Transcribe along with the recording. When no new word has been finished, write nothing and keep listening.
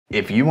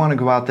If you want to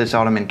go out this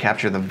autumn and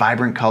capture the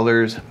vibrant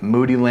colors,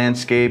 moody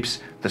landscapes,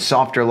 the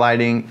softer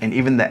lighting, and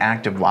even the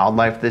active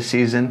wildlife this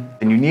season,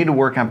 then you need to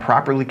work on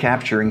properly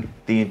capturing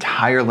the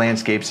entire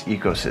landscape's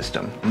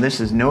ecosystem. And this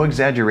is no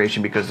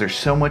exaggeration because there's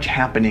so much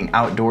happening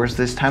outdoors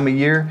this time of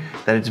year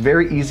that it's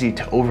very easy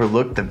to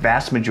overlook the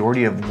vast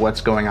majority of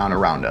what's going on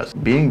around us.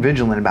 Being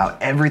vigilant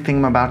about everything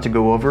I'm about to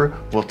go over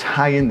will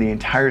tie in the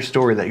entire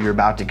story that you're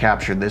about to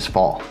capture this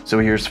fall. So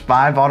here's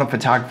 5 autumn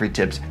photography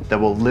tips that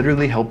will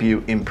literally help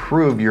you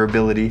improve your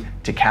ability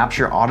to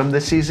capture autumn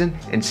this season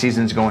and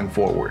seasons going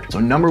forward. So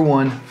number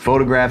 1,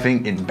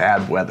 photographing in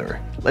bad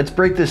weather. Let's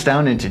break this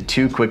down into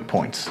 2 quick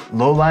points.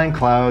 Low-lying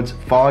clouds,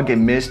 fog,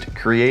 and mist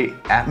create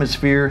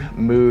atmosphere,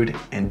 mood,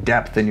 and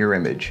depth in your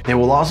image. They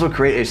will also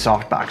create a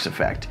softbox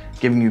effect,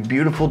 giving you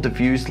beautiful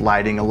diffused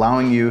lighting,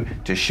 allowing you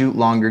to shoot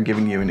longer,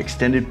 giving you an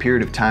extended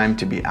period of time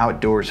to be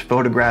outdoors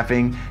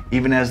photographing,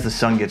 even as the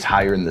sun gets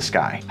higher in the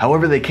sky.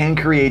 However, they can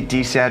create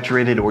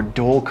desaturated or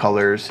dull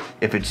colors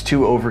if it's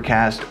too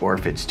overcast or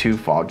if it's too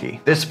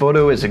foggy. This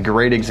photo is a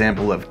great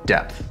example of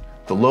depth.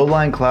 The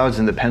low-lying clouds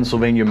in the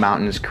Pennsylvania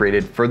mountains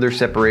created further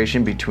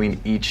separation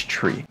between each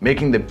tree,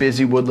 making the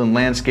busy woodland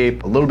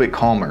landscape a little bit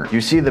calmer. You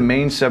see the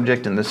main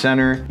subject in the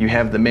center. You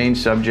have the main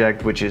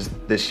subject, which is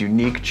this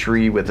unique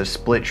tree with a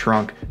split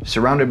trunk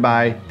surrounded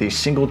by these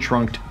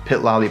single-trunked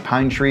pitlolly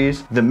pine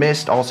trees. The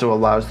mist also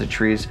allows the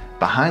trees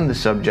behind the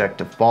subject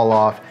to fall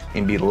off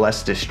and be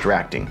less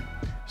distracting.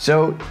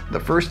 So the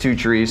first 2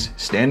 trees,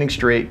 standing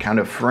straight, kind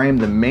of frame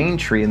the main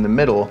tree in the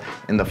middle,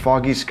 and the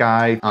foggy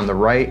sky on the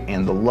right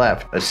and the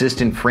left assist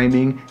in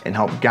framing and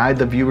help guide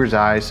the viewer's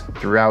eyes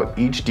throughout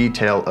each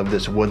detail of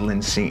this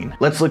woodland scene.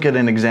 Let's look at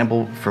an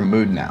example from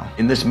mood now.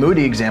 In this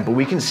moody example,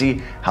 we can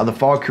see how the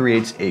fog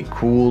creates a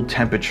cool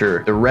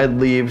temperature. The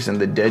red leaves and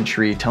the dead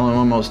tree tell an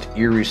almost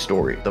eerie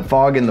story. The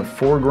fog in the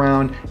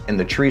foreground and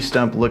the tree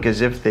stump look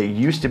as if they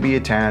used to be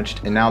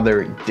attached and now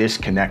they're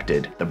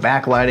disconnected. The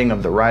backlighting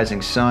of the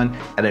rising sun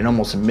add an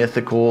almost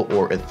mythical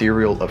or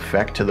ethereal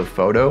effect to the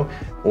photo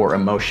or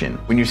emotion.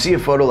 When you see a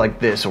photo like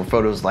this or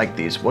photos like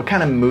these, what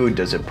kind of mood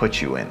does it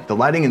put you in? The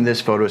lighting in this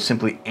photo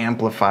simply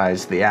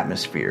amplifies the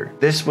atmosphere.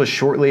 This was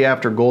shortly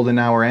after golden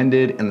hour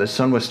ended and the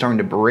sun was starting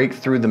to break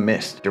through the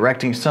mist,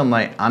 directing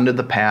sunlight onto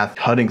the path,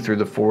 cutting through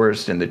the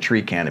forest and the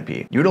tree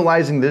canopy.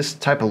 Utilizing this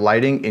type of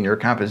lighting in your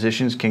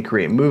compositions can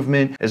create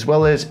movement as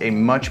well as a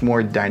much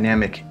more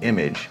dynamic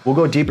image. We'll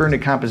go deeper into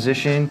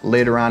composition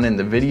later on in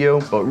the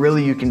video, but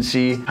really you can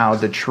see how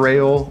the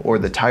trail or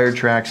the tire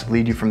tracks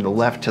lead you from the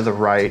left to the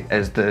right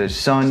as the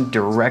sun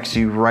directs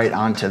you right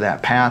onto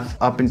that path,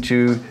 up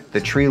into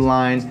the tree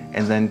line,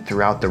 and then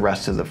throughout the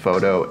rest of the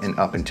photo and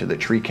up into the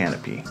tree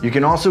canopy. You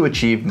can also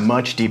achieve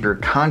much deeper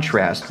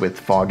contrast with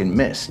fog and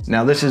mist.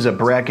 Now this is a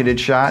bracketed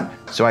shot,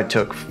 so I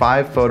took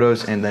 5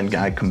 photos and then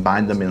I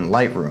combined them in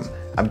Lightroom.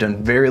 I've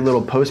done very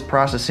little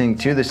post-processing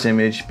to this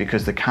image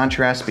because the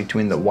contrast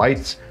between the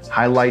whites,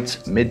 highlights,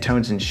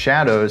 midtones, and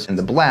shadows and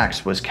the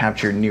blacks was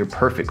captured near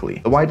perfectly.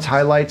 The whites,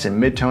 highlights,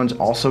 and midtones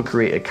also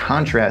create a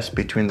contrast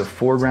between the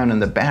foreground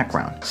and the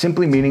background,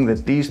 simply meaning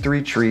that these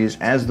 3 trees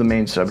as the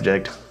main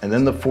subject and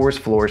then the forest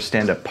floor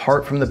stand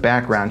apart from the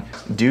background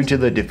due to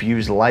the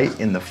diffused light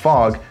in the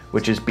fog,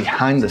 which is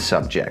behind the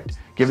subject,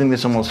 giving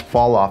this almost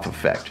fall-off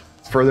effect,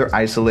 further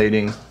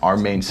isolating our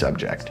main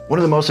subject. One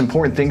of the most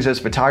important things as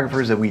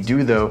photographers that we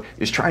do though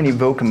is try and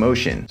evoke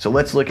emotion. So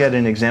let's look at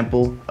an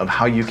example of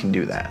how you can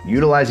do that.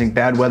 Utilizing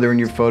bad weather in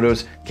your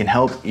photos can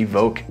help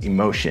evoke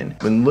emotion.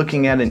 When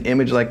looking at an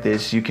image like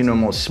this, you can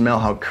almost smell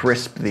how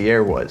crisp the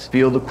air was.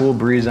 Feel the cool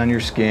breeze on your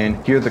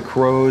skin, hear the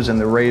crows and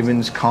the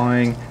ravens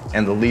cawing,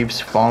 and the leaves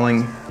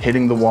falling,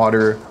 hitting the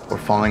water, or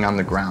falling on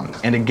the ground.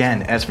 And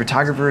again, as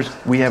photographers,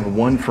 we have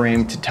one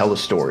frame to tell a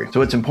story.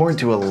 So it's important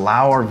to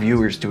allow our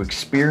viewers to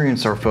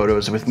experience our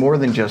photos with more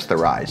than just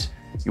their eyes.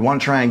 You want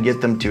to try and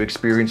get them to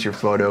experience your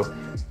photo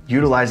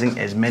utilizing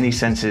as many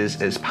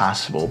senses as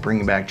possible,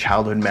 bringing back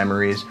childhood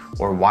memories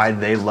or why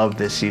they love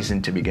this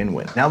season to begin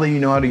with. Now that you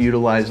know how to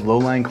utilize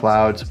low-lying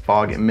clouds,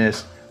 fog, and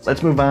mist,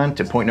 let's move on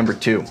to point number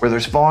 2. Where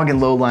there's fog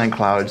and low-lying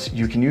clouds,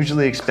 you can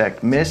usually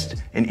expect mist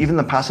and even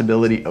the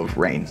possibility of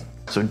rain.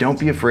 So don't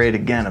be afraid,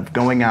 again, of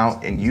going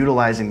out and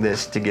utilizing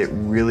this to get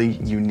really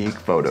unique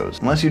photos.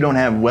 Unless you don't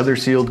have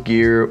weather-sealed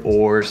gear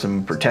or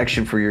some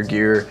protection for your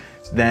gear,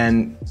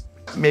 then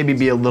maybe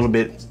be a little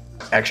bit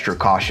extra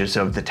cautious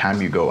of the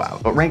time you go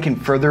out. But rain can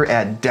further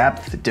add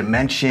depth,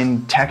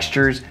 dimension,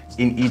 textures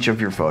in each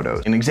of your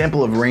photos. An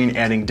example of rain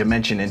adding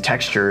dimension and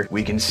texture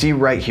we can see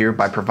right here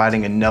by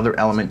providing another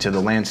element to the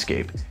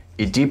landscape.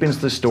 It deepens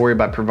the story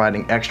by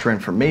providing extra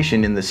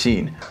information in the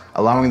scene,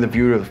 allowing the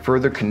viewer to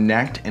further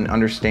connect and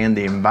understand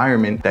the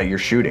environment that you're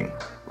shooting.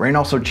 Rain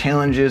also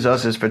challenges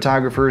us as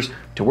photographers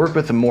to to work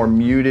with the more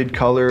muted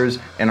colors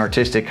and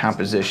artistic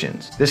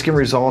compositions. This can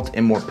result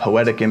in more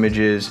poetic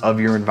images of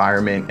your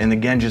environment, and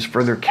again, just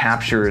further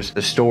captures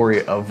the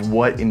story of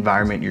what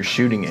environment you're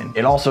shooting in.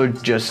 It also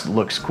just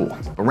looks cool.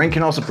 But rain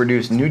can also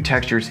produce new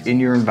textures in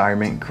your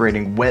environment,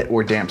 creating wet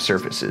or damp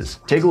surfaces.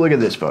 Take a look at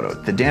this photo.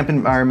 The damp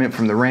environment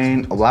from the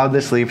rain allowed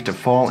this leaf to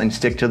fall and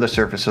stick to the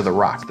surface of the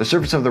rock. The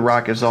surface of the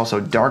rock is also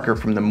darker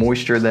from the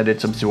moisture that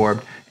it's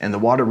absorbed, and the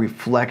water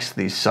reflects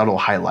these subtle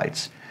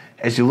highlights.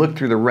 As you look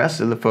through the rest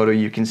of the photo,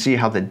 you can see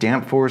how the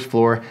damp forest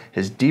floor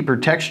has deeper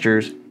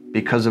textures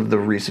because of the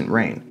recent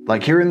rain.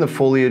 Like here in the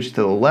foliage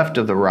to the left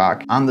of the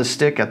rock, on the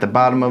stick at the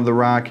bottom of the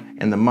rock,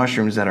 and the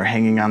mushrooms that are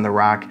hanging on the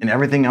rock, and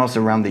everything else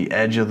around the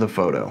edge of the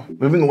photo.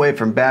 Moving away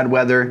from bad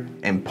weather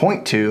and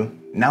point 2,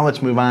 now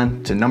let's move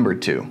on to number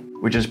 2,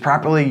 which is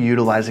properly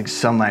utilizing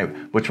sunlight,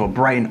 which will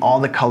brighten all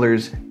the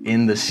colors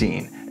in the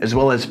scene, as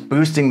well as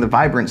boosting the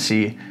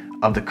vibrancy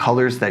of the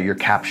colors that you're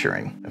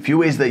capturing. A few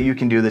ways that you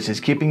can do this is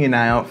keeping an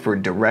eye out for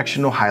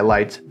directional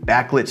highlights,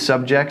 backlit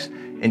subjects,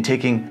 and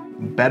taking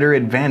better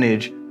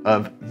advantage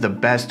of the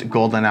best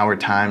golden hour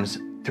times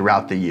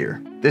throughout the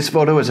year. This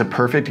photo is a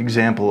perfect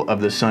example of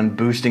the sun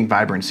boosting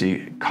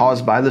vibrancy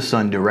caused by the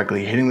sun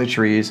directly hitting the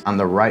trees on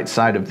the right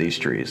side of these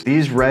trees.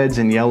 These reds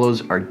and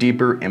yellows are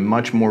deeper and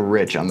much more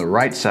rich on the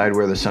right side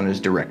where the sun is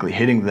directly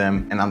hitting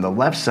them, and on the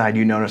left side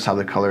you notice how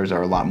the colors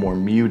are a lot more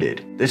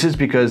muted. This is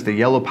because the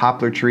yellow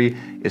poplar tree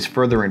is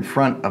further in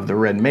front of the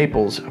red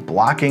maples,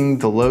 blocking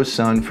the low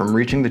sun from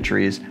reaching the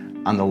trees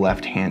on the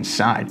left-hand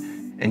side.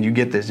 And you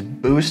get this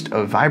boost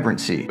of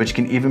vibrancy, which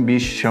can even be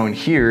shown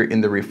here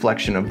in the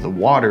reflection of the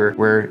water,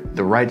 where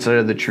the right side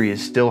of the tree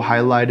is still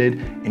highlighted,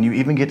 and you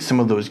even get some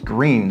of those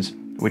greens,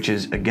 which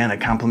is again a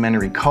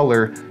complementary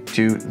color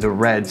to the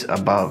reds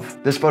above.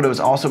 This photo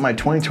is also my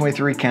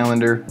 2023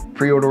 calendar.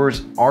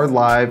 Pre-orders are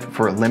live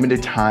for a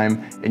limited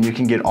time, and you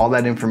can get all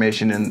that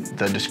information in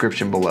the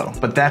description below.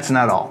 But that's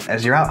not all.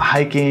 As you're out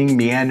hiking,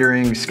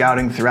 meandering,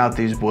 scouting throughout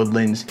these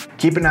woodlands,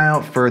 keep an eye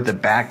out for the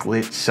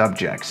backlit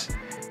subjects.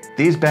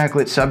 These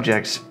backlit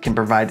subjects can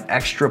provide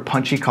extra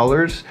punchy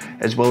colors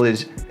as well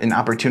as an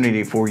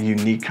opportunity for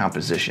unique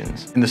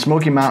compositions. In the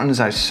Smoky Mountains,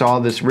 I saw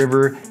this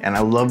river and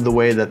I loved the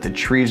way that the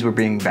trees were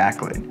being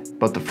backlit,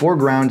 but the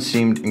foreground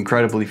seemed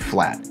incredibly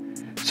flat.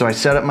 So I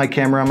set up my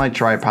camera on my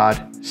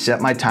tripod,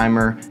 set my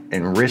timer,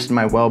 and risked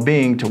my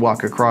well-being to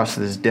walk across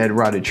this dead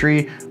rotted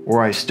tree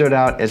where I stood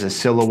out as a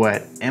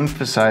silhouette,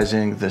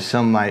 emphasizing the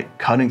sunlight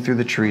cutting through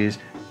the trees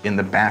in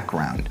the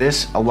background.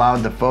 This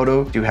allowed the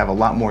photo to have a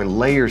lot more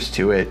layers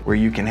to it, where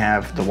you can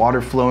have the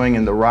water flowing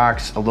in the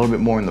rocks a little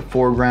bit more in the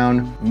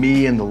foreground,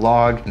 me in the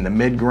log in the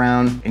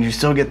midground, and you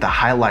still get the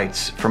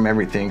highlights from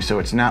everything, so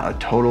it's not a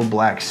total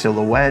black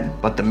silhouette,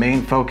 but the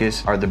main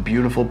focus are the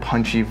beautiful,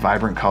 punchy,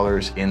 vibrant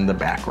colors in the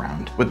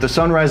background. With the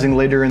sun rising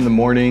later in the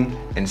morning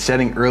and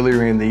setting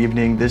earlier in the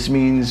evening, this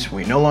means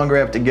we no longer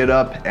have to get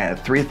up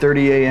at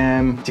 3:30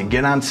 a.m. to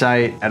get on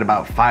site at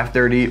about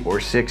 5:30 or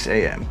 6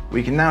 a.m.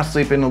 We can now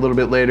sleep in a little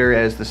bit later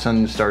as the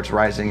sun starts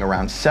rising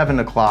around 7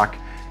 o'clock,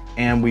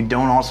 and we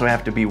don't also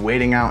have to be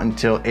waiting out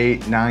until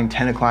 8, 9,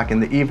 10 o'clock in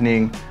the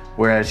evening,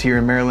 whereas here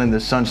in Maryland the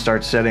sun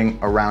starts setting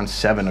around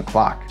 7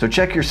 o'clock. So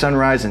check your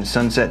sunrise and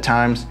sunset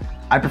times.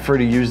 I prefer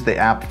to use the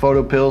app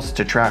PhotoPills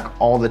to track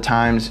all the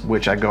times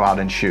which I go out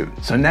and shoot.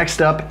 So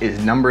next up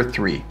is number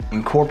 3,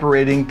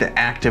 incorporating the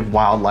active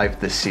wildlife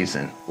this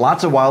season.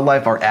 Lots of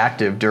wildlife are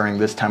active during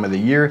this time of the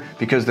year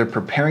because they're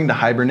preparing to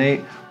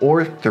hibernate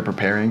or they're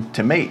preparing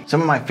to mate. Some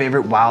of my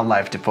favorite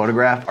wildlife to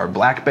photograph are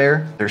black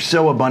bear. They're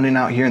so abundant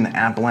out here in the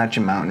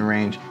Appalachian mountain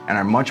range and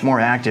are much more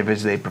active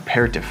as they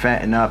prepare to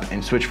fatten up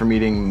and switch from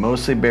eating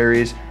mostly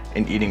berries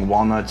and eating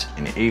walnuts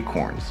and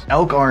acorns.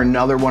 Elk are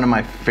another one of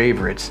my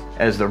favorites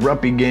as the rut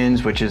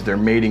begins, which is their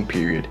mating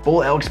period.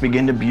 Bull elks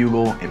begin to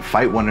bugle and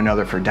fight one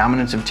another for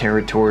dominance of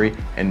territory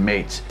and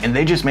mates, and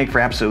they just make for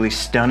absolutely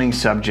stunning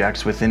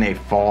subjects within a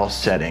fall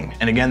setting.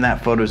 And again,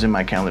 that photo's in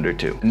my calendar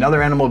too.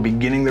 Another animal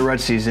beginning the rut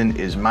season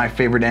is my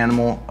favorite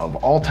animal of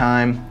all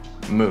time,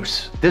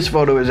 moose. This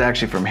photo is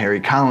actually from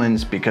Harry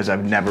Collins because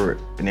I've never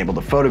been able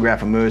to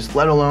photograph a moose,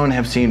 let alone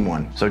have seen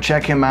one. So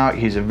check him out.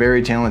 He's a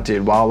very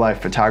talented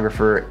wildlife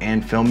photographer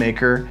and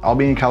filmmaker. I'll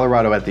be in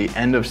Colorado at the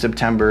end of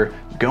September,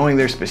 going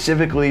there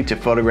specifically to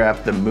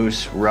photograph the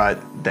moose rut,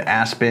 the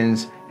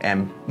aspens,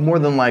 and more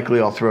than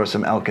likely I'll throw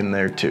some elk in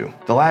there too.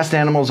 The last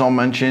animals I'll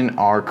mention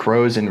are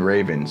crows and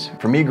ravens.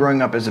 For me,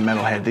 growing up as a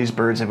metalhead, these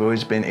birds have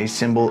always been a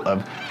symbol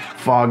of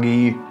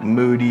foggy,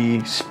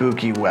 moody,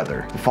 spooky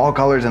weather. The fall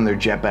colors and their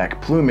jet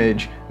black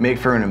plumage make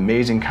for an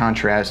amazing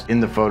contrast in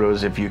the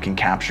photos if you can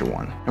capture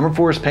one. Number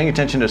 4 is paying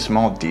attention to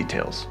small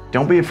details.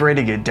 Don't be afraid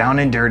to get down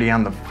and dirty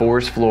on the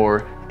forest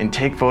floor and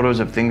take photos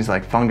of things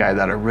like fungi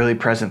that are really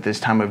present this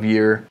time of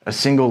year, a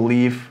single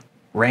leaf,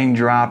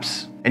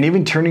 raindrops, and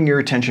even turning your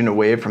attention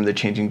away from the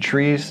changing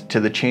trees to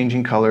the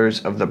changing colors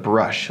of the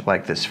brush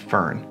like this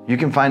fern. You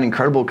can find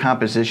incredible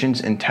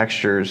compositions and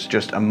textures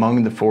just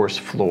among the forest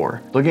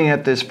floor. Looking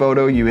at this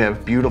photo, you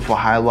have beautiful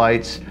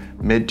highlights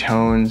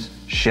mid-tones,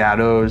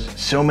 shadows,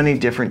 so many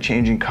different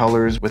changing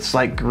colors with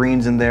slight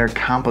greens in there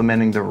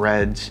complementing the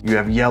reds. You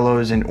have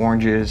yellows and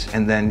oranges,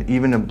 and then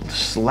even a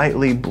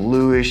slightly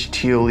bluish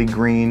tealy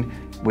green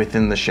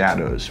within the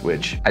shadows,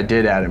 which I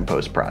did add in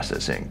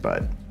post-processing,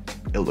 but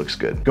it looks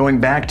good. Going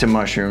back to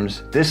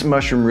mushrooms, this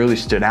mushroom really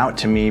stood out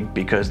to me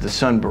because the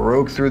sun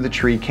broke through the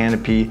tree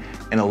canopy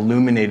and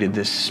illuminated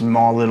this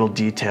small little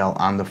detail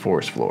on the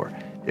forest floor.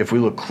 If we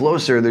look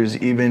closer, there's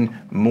even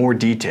more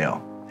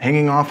detail.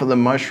 Hanging off of the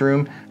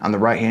mushroom on the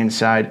right-hand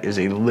side is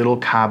a little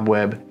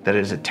cobweb that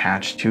is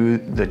attached to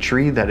the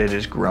tree that it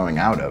is growing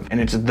out of.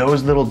 And it's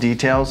those little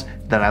details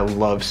that I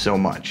love so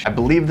much. I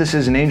believe this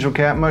is an angel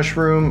cat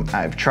mushroom.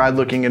 I've tried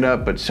looking it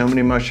up, but so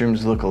many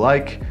mushrooms look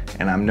alike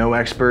and I'm no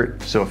expert.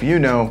 So if you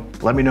know,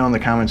 let me know in the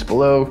comments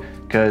below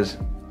because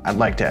I'd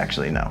like to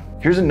actually know.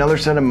 Here's another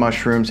set of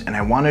mushrooms, and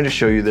I wanted to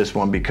show you this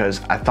one because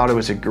I thought it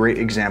was a great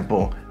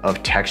example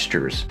of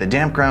textures. The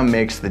damp ground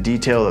makes the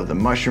detail of the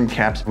mushroom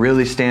caps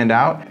really stand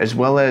out, as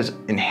well as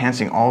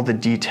enhancing all the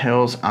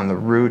details on the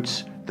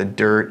roots, the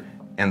dirt,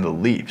 and the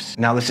leaves.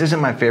 Now this isn't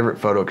my favorite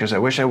photo because I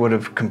wish I would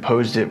have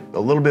composed it a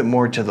little bit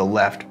more to the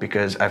left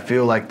because I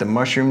feel like the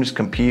mushrooms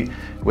compete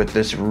with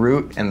this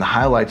root and the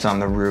highlights on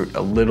the root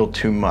a little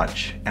too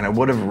much. And I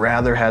would have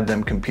rather had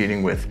them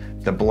competing with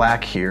the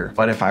black here.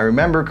 But if I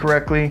remember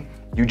correctly,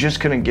 you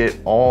just couldn't get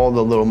all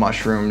the little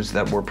mushrooms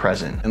that were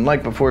present. And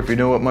like before, if you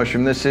know what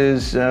mushroom this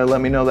is, let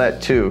me know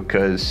that too,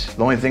 because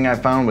the only thing I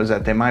found was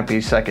that they might be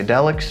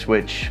psychedelics,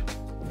 which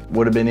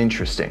would have been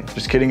interesting.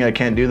 Just kidding, I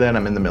can't do that,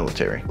 I'm in the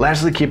military.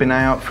 Lastly, keep an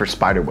eye out for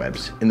spider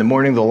webs. In the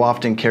morning, they'll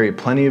often carry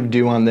plenty of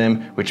dew on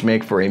them, which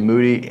make for a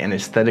moody and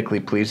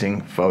aesthetically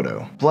pleasing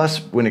photo.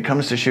 Plus, when it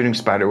comes to shooting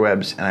spider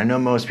webs, and I know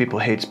most people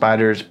hate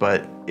spiders,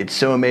 but it's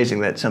so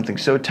amazing that something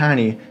so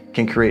tiny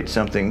can create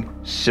something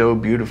so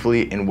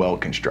beautifully and well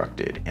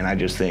constructed. And I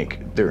just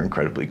think they're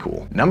incredibly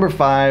cool. Number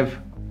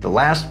 5, the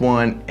last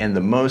one and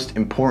the most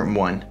important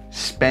one,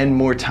 spend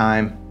more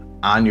time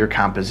on your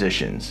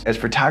compositions. As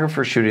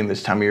photographers shooting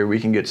this time of year, we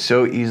can get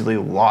so easily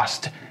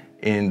lost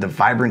in the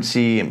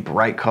vibrancy and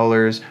bright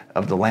colors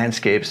of the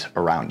landscapes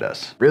around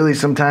us. Really,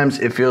 sometimes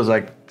it feels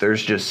like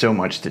there's just so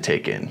much to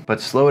take in. But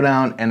slow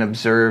down and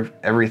observe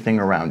everything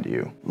around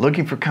you.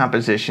 Looking for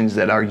compositions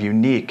that are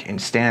unique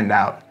and stand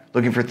out.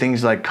 Looking for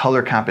things like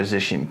color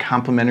composition,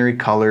 complementary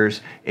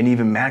colors, and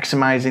even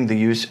maximizing the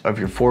use of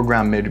your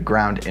foreground,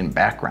 midground, and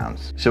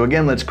backgrounds. So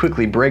again, let's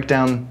quickly break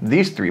down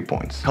these 3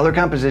 points. Color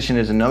composition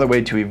is another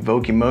way to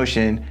evoke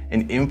emotion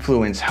and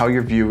influence how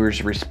your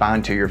viewers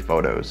respond to your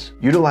photos.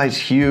 Utilize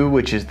hue,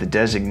 which is the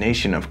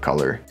designation of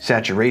color,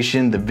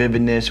 saturation, the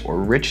vividness or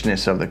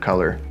richness of the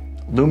color,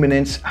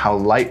 luminance, how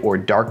light or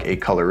dark a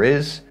color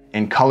is,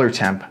 and color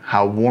temp,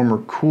 how warm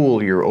or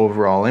cool your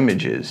overall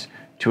image is,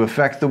 to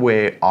affect the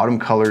way autumn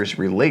colors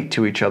relate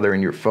to each other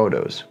in your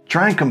photos.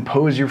 Try and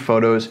compose your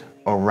photos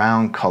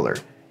around color.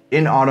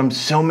 In autumn,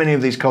 so many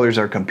of these colors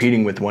are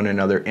competing with one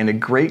another, and a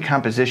great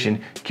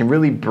composition can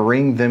really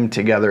bring them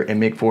together and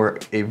make for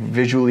a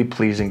visually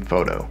pleasing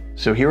photo.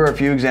 So here are a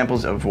few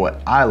examples of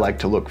what I like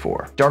to look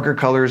for. Darker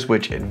colors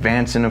which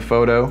advance in a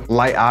photo,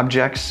 light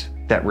objects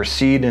that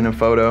recede in a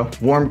photo,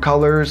 warm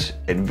colors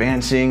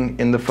advancing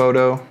in the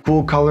photo,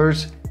 cool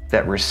colors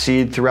that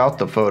recede throughout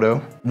the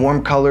photo.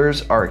 Warm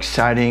colors are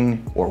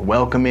exciting or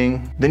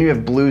welcoming. Then you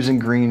have blues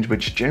and greens,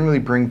 which generally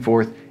bring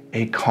forth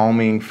a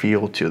calming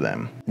feel to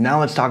them. Now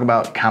let's talk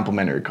about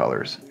complementary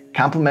colors.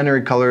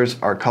 Complementary colors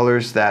are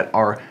colors that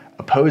are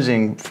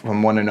opposing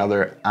from one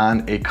another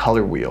on a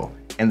color wheel,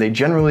 and they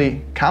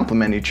generally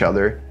complement each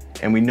other,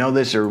 and we know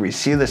this or we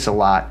see this a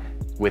lot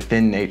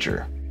within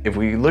nature. If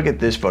we look at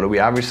this photo, we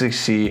obviously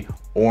see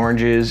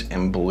oranges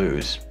and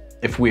blues.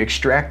 If we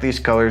extract these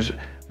colors,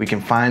 we can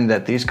find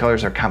that these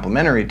colors are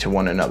complementary to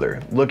one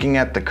another. Looking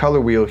at the color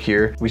wheel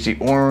here, we see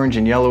orange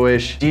and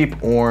yellowish,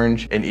 deep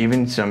orange, and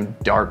even some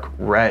dark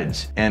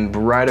reds. And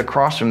right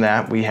across from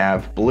that, we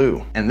have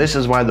blue. And this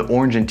is why the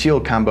orange and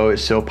teal combo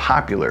is so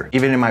popular.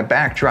 Even in my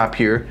backdrop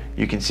here,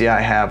 you can see I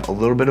have a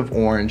little bit of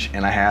orange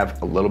and I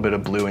have a little bit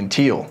of blue and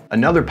teal.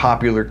 Another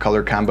popular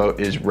color combo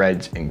is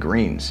reds and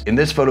greens. In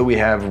this photo, we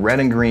have red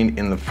and green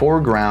in the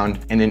foreground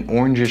and an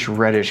orangish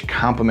reddish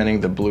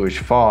complementing the bluish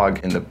fog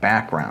in the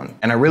background.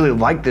 And I really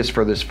like this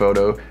for this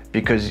photo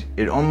because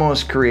it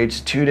almost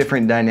creates 2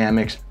 different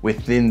dynamics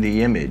within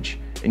the image.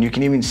 And you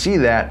can even see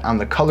that on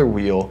the color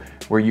wheel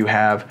where you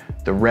have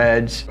the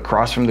reds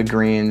across from the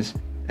greens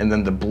and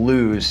then the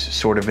blues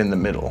sort of in the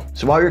middle.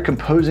 So while you're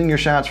composing your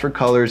shots for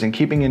colors and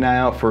keeping an eye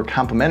out for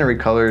complementary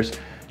colors,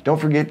 don't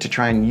forget to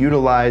try and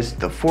utilize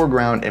the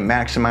foreground and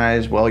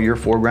maximize, well, your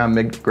foreground,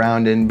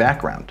 midground, and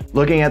background.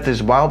 Looking at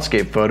this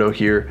wildscape photo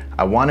here,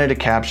 I wanted to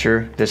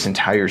capture this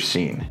entire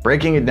scene.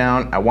 Breaking it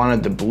down, I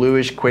wanted the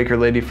bluish Quaker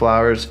lady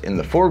flowers in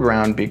the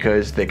foreground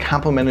because they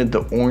complemented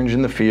the orange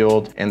in the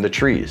field and the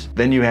trees.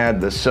 Then you had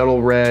the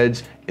subtle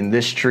reds in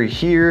this tree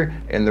here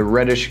and the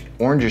reddish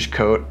orangish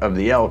coat of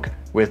the elk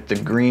with the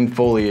green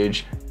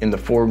foliage in the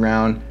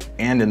foreground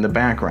and in the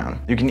background.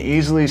 You can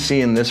easily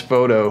see in this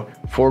photo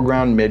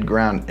foreground,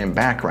 midground, and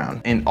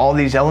background. And all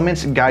these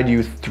elements guide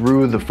you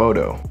through the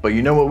photo. But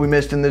you know what we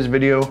missed in this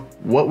video?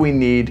 What we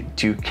need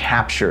to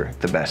capture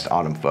the best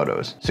autumn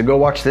photos. So go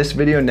watch this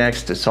video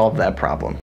next to solve that problem.